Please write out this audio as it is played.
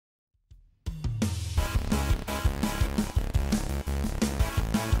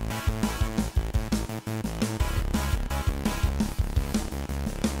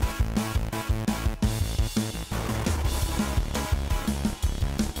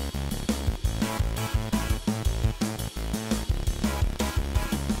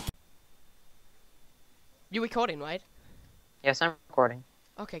You recording, right? Yes, I'm recording.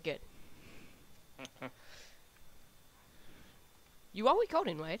 Okay, good. You are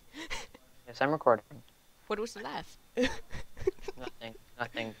recording, right? Yes, I'm recording. What was the laugh? Nothing.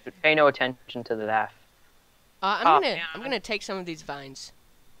 Nothing. Pay no attention to the laugh. I'm Oh, gonna take some of these vines.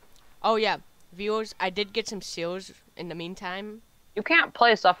 Oh yeah, viewers, I did get some seals in the meantime. you can't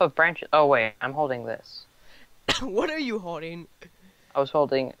place off of branches. Oh wait, I'm holding this. What are you holding? I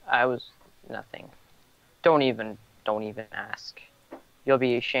was nothing. Don't even ask. You'll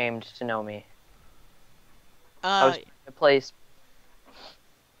be ashamed to know me. I was trying to place.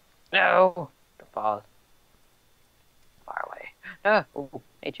 No, don't fall far away. Ah, ooh,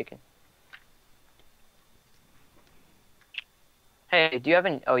 hey chicken. Hey, do you have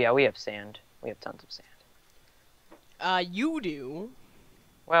any? Oh yeah, we have sand. We have tons of sand. You do.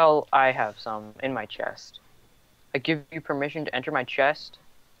 Well, I have some in my chest. I give you permission to enter my chest,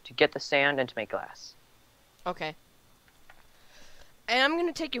 to get the sand, and to make glass. Okay. And I'm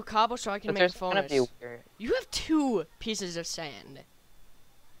gonna take your cobble so I can But make there's a gonna furnace. be weird. You have 2 pieces of sand.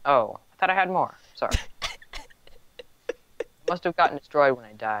 Oh, I thought I had more. Sorry. Must have gotten destroyed when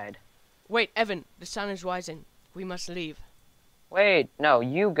I died. Wait, Evan, the sun is rising. We must leave. Wait, no,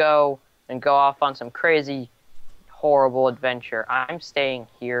 you go and go off on some crazy, horrible adventure. I'm staying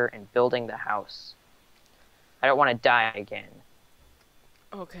here and building the house. I don't want to die again.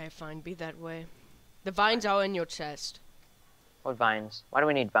 Okay, fine, be that way. The vines are in your chest. What vines? Why do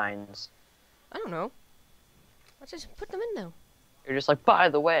we need vines? I don't know. Let's just put them in there. You're just like, by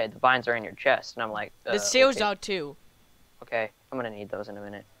the way, the vines are in your chest. And I'm like, The seals okay. are too. Okay, I'm gonna need those in a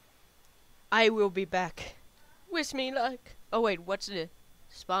minute. I will be back. Wish me luck. Oh wait, what's the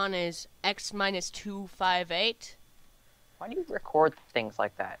spawn is X minus 258? Why do you record things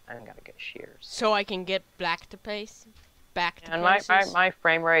like that? I gotta get shears. So I can get back to place. Back to And places. my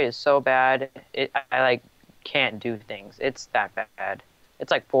frame rate is so bad. I like can't do things. It's that bad. It's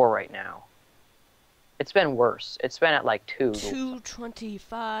like 4 right now. It's been worse. It's been at like 2.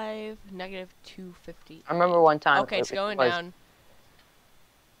 225, negative 250. I remember one time. Okay, it's going down.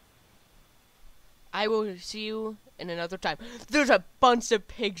 I will see you in another time. There's a bunch of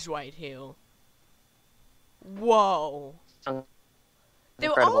pigs right here. Whoa. They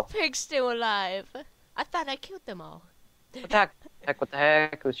were all pigs still alive. I thought I killed them all. What the heck? What the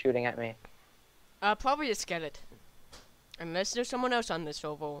heck? Who's shooting at me? Probably a skeleton. Unless there's someone else on this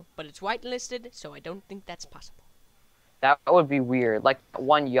server, but it's whitelisted, so I don't think that's possible. That would be weird. Like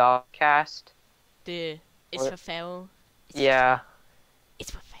one yaw cast. It's for fail. Yeah. It's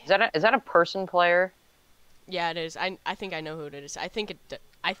for fail. Is that a person player? Yeah, it is. I think I know who it is. I think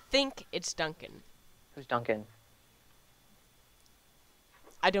it's Duncan. Who's Duncan?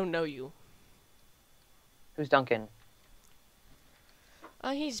 I don't know you. Who's Duncan?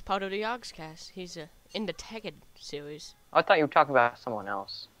 He's part of the Yogscast. He's in the Tagged series. Oh, I thought you were talking about someone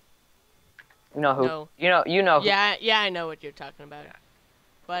else. You know who? No. You know who. Yeah, I know what you're talking about.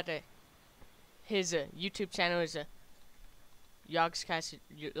 But his YouTube channel is Yogscast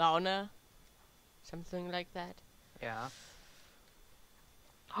Lana, something like that. Yeah.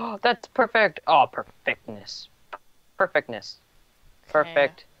 Oh, that's perfect. Oh, perfectness. Perfectness.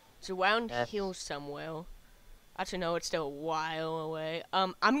 Perfect. It's around here somewhere. Actually, no, it's still a while away.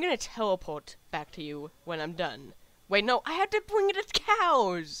 I'm gonna teleport back to you when I'm done. Wait, no, I have to bring the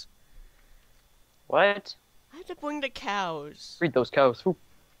cows! What? I have to bring the cows. Read those cows. Ooh.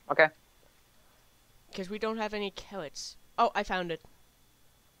 Okay. Because we don't have any carrots. Oh, I found it.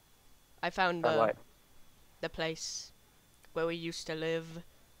 I found the place where we used to live.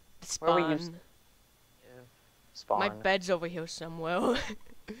 The spawn. Where we used to live. Spawn. My bed's over here somewhere.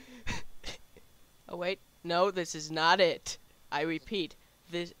 Oh, wait. No, this is not it. I repeat.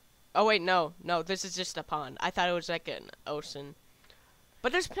 This... Oh, wait, no. No, this is just a pond. I thought it was like an ocean.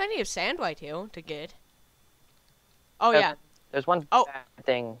 But there's plenty of sand right here to get. Oh, yeah. There's one bad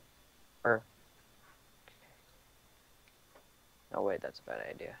thing. Or... Oh, wait, that's a bad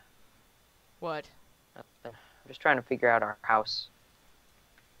idea. What? I'm just trying to figure out our house.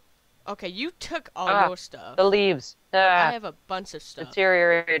 Okay, you took all your stuff. The leaves. I have a bunch of stuff.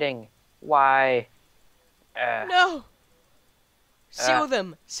 Deteriorating. Why? No! Seal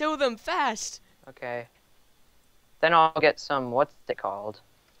them! Seal them fast! Okay. Then I'll get some, what's it called?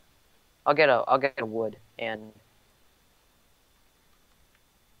 I'll get a wood and...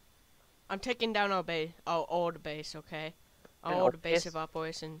 I'm taking down our old base, okay? Our old base of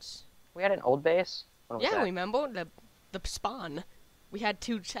operations. We had an old base? Yeah, remember? The spawn. We had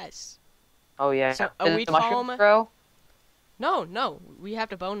 2 chests. Oh, yeah. So, Did wheat the mushrooms farm... grow? No, we have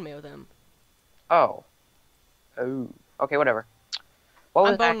to bone meal them. Oh. Oh. Okay, whatever. What I'm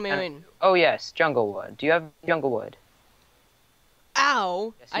was that bone kind of- mooing. Oh yes, jungle wood. Do you have jungle wood?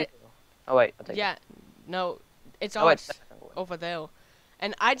 Ow! Yes, you do. Oh wait, I'll take it. Yeah, no, it's Oh wait, always that's not jungle wood. over there.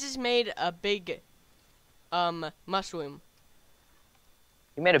 And I just made a big, mushroom.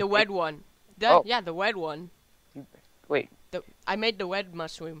 You made a The big... red one. Oh. Yeah, the red one. Wait, I made the red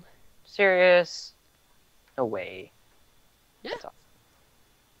mushroom. serious? No way. Yeah. That's awesome.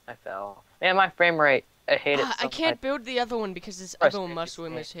 I fell. Man, my frame rate. I hate it so I can't much. build the other one because this other Frustrates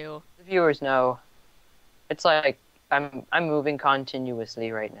mushroom me. is here. The viewers know. It's like I'm moving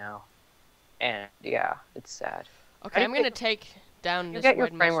continuously right now, and yeah, it's sad. Okay, do I'm you gonna get- take down You this get your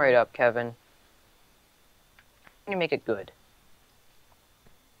red frame mushroom. rate up, Kevin. How can you make it good?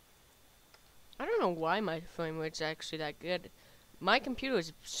 I don't know why my frame rate's actually that good. My computer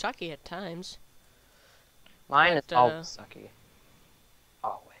is sucky at times. Mine But, is always sucky.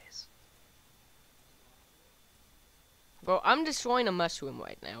 Always. Bro, I'm destroying a mushroom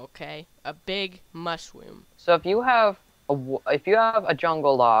right now, okay? A big mushroom. So if you have a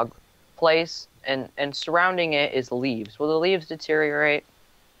jungle log place and surrounding it is leaves, will the leaves deteriorate?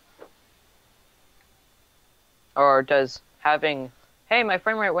 Or does having, hey, my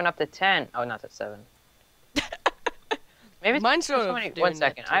frame rate went up to 10. Oh, not to 7. Maybe it's Mine's there's sort so of many. doing One that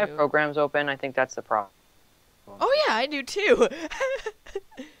second, I have too. programs open. I think that's the problem. Oh yeah, I do too.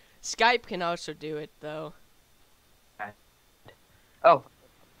 Skype can also do it though. Oh,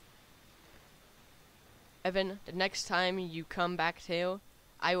 Evan, the next time you come back to,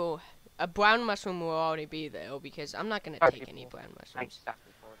 a brown mushroom will already be there because I'm not gonna Sorry, take any people. brown I mushrooms. stopped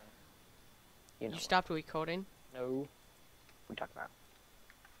recording. You know. You stopped recording? No. What we talk about?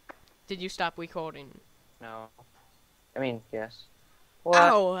 Did you stop recording? No. I mean, yes. What?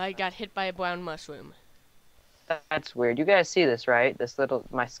 Ow! I got hit by a brown mushroom. That's weird. You guys see this, right? My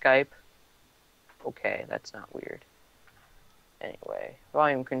Skype. Okay, that's not weird. Anyway,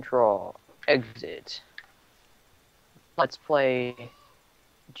 volume control, exit. Let's play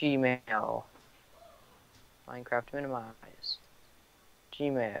Gmail. Minecraft minimize.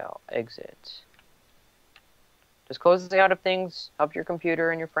 Gmail, exit. Does closing out of things help your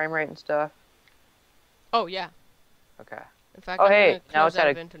computer and your frame rate and stuff? Oh yeah. Okay. In fact, Oh I'm hey, gonna now close it's out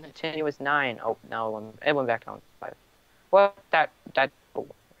at of a internet. continuous 9. Oh, now it went back down to 5. What?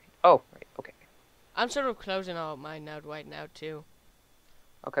 Oh, right, okay. I'm sort of closing all mine out right now too.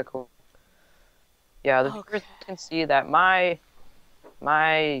 Okay, cool. Yeah, the viewers can see that my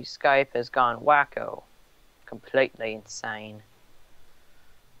Skype has gone wacko. Completely insane.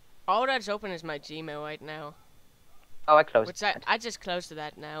 All that's open is my Gmail right now. Oh, I closed Which it. I just closed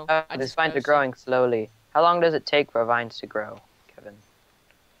that now. I These just vines are closed it. growing slowly. How long does it take for vines to grow, Kevin?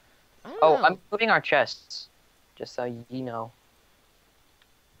 I don't Oh, know. I'm moving our chests. Just so you know.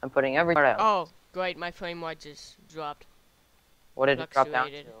 I'm putting everything out. Oh, great! My frame rate just dropped. What did it drop down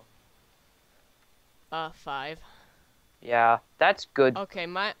to? fluctuated. 5. Yeah, that's good. Okay,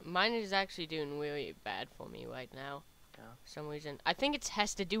 mine is actually doing really bad for me right now. Yeah. For some reason. I think it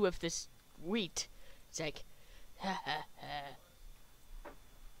has to do with this wheat. It's like, I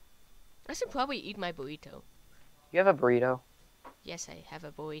should probably eat my burrito. You have a burrito? Yes, I have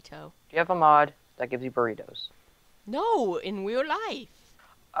a burrito. Do you have a mod that gives you burritos? No, in real life.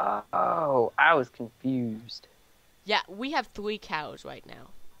 Oh, I was confused. Yeah, we have 3 cows right now.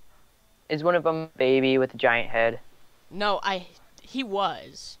 Is one of them a baby with a giant head? No, he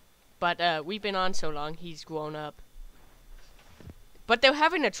was. But we've been on so long, he's grown up. But they're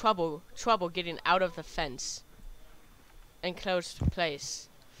having a trouble getting out of the fence. Enclosed place.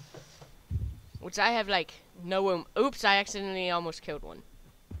 Which I have like no room. Oops, I accidentally almost killed one.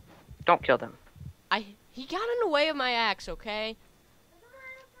 Don't kill them. He got in the way of my axe, okay?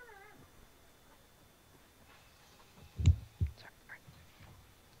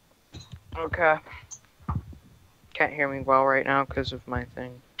 Okay. Can't hear me well right now because of my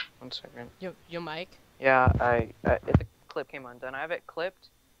thing. 1 second. Your mic? Yeah, if the clip came undone, I have it clipped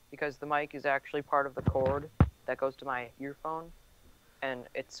because the mic is actually part of the cord that goes to my earphone, and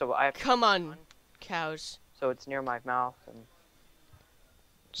it's so I have to Come on, cows. so it's near my mouth and.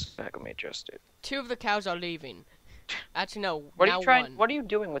 Let me adjust it. 2 of the cows are leaving. Actually, no. What now are you trying? one. What are you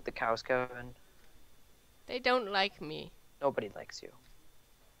doing with the cows, Kevin? They don't like me. Nobody likes you.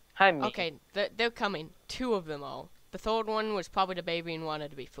 Hi, me. Okay, they're coming. 2 of them all. The 3rd one was probably the baby and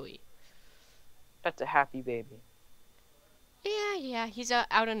wanted to be free. That's a happy baby. Yeah, he's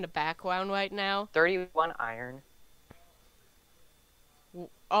out in the background right now. 31 iron.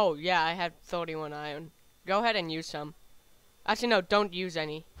 Oh, yeah, I have 31 iron. Go ahead and use some. Actually, no, don't use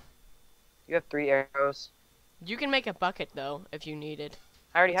any. You have 3 arrows. You can make a bucket, though, if you need it.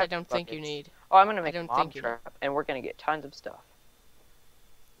 I already Which have. I don't two think you buckets. need. Oh, I'm gonna make a don't mob think you trap, and we're gonna get tons of stuff.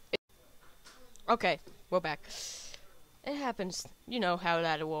 Okay, we're back. It happens. You know how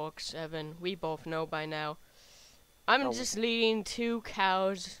that works, Evan. We both know by now. I'm Oh. just leading 2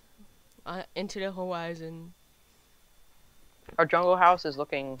 cows into the horizon. Our jungle house is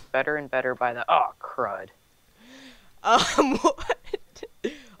looking better and better by the. Oh, crud. What?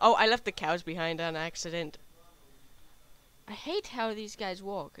 Oh, I left the cows behind on accident. I hate how these guys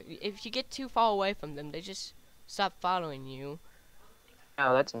walk. If you get too far away from them, they just stop following you.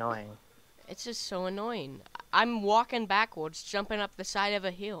 Oh, that's annoying. It's just so annoying. I'm walking backwards, jumping up the side of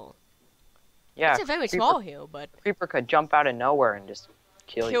a hill. Yeah. It's a very small hill, but Creeper could jump out of nowhere and just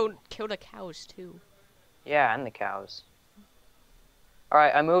kill you. kill the cows too. Yeah, and the cows.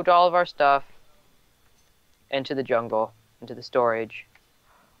 Alright, I moved all of our stuff into the jungle, into the storage.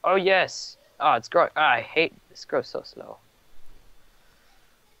 Oh, yes. Oh, it's growing. Ah, I hate this. Grows so slow.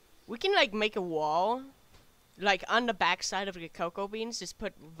 We can like make a wall, like on the backside of the cocoa beans. Just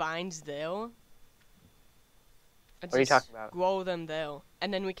put vines there. What are you talking about? Grow them there,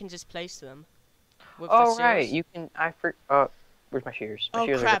 and then we can just place them. With Oh, the right. shears. You can. Where's my shears? My Oh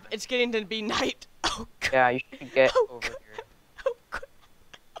shears are crap! different. It's getting to be night. Oh crap! Yeah, you should get Oh, over crap. here. Oh crap!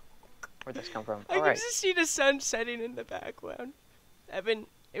 Where'd this come from? I can Alright. just see the sun setting in the background. Evan,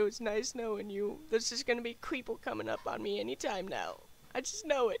 it was nice knowing you. There's just gonna be creeper coming up on me anytime now. I just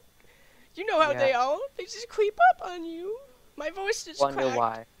know it. You know how they are. They just creep up on you. My voice just Wonder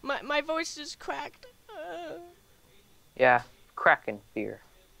cracked. why. My voice just cracked. Yeah. Kraken fear.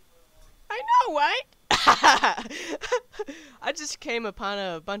 I know, right? I just came upon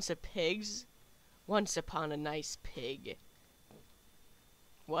a bunch of pigs. Once upon a nice pig.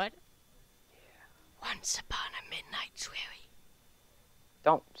 What? Once upon a midnight dreary.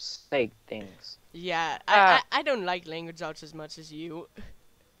 Don't say things. Yeah, Ah. I don't like language arts as much as you.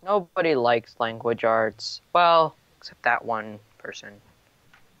 Nobody likes language arts. Well, except that one person.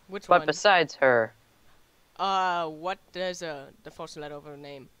 Which But one? besides her, What does the first letter of her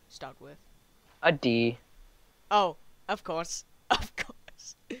name start with? a D. Oh, of course. Of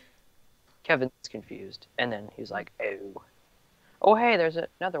course. Kevin's confused. And then he's like, oh. Oh, hey, there's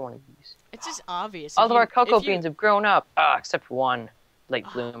another one of these. It's just obvious. All If of our you- cocoa if you- beans have grown up. Ah, except one. Late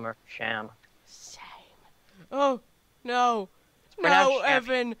bloomer. Sham. Same. Oh, no. We're now No, shabby.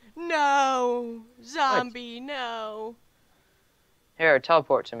 Evan. No. Zombie, no. Here,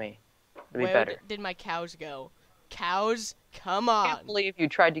 teleport to me. It'll be Where better. did my cows go? Cows, come I on. can't believe you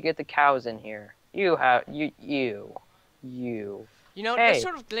tried to get the cows in here. You have, you. You know, Hey, they're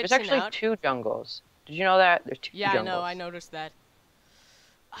sort of glitching there's actually out. 2 jungles. Did you know that? There's 2 Yeah, jungles. I know. I noticed that.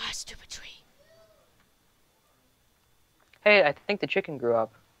 Ah, stupid tree. Hey, I think the chicken grew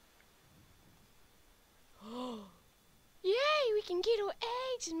up. Yay, we can get our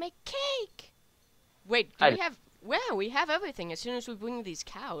eggs and make cake. Wait, do I- we have... Well, we have everything as soon as we bring these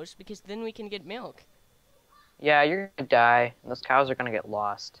cows, because then we can get milk. Yeah, you're gonna die, and those cows are gonna get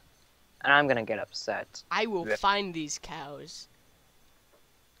lost. And I'm gonna get upset. I will Yeah. find these cows.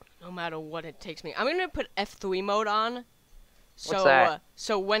 No matter what it takes me. I'm gonna put F3 mode on. So, What's that?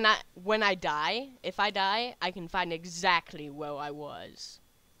 So when I die, if I die, I can find exactly where I was.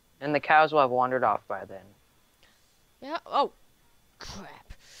 And the cows will have wandered off by then. Yeah. Oh,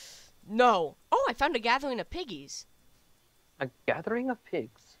 crap. No. Oh, I found a gathering of piggies. A gathering of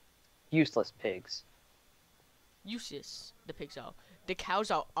pigs. Useless pigs. Useless. The pigs are. The cows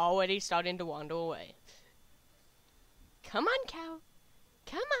are already starting to wander away. Come on, cow.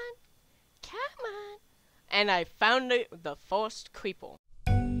 Come on. Come on. And I found the first creeper.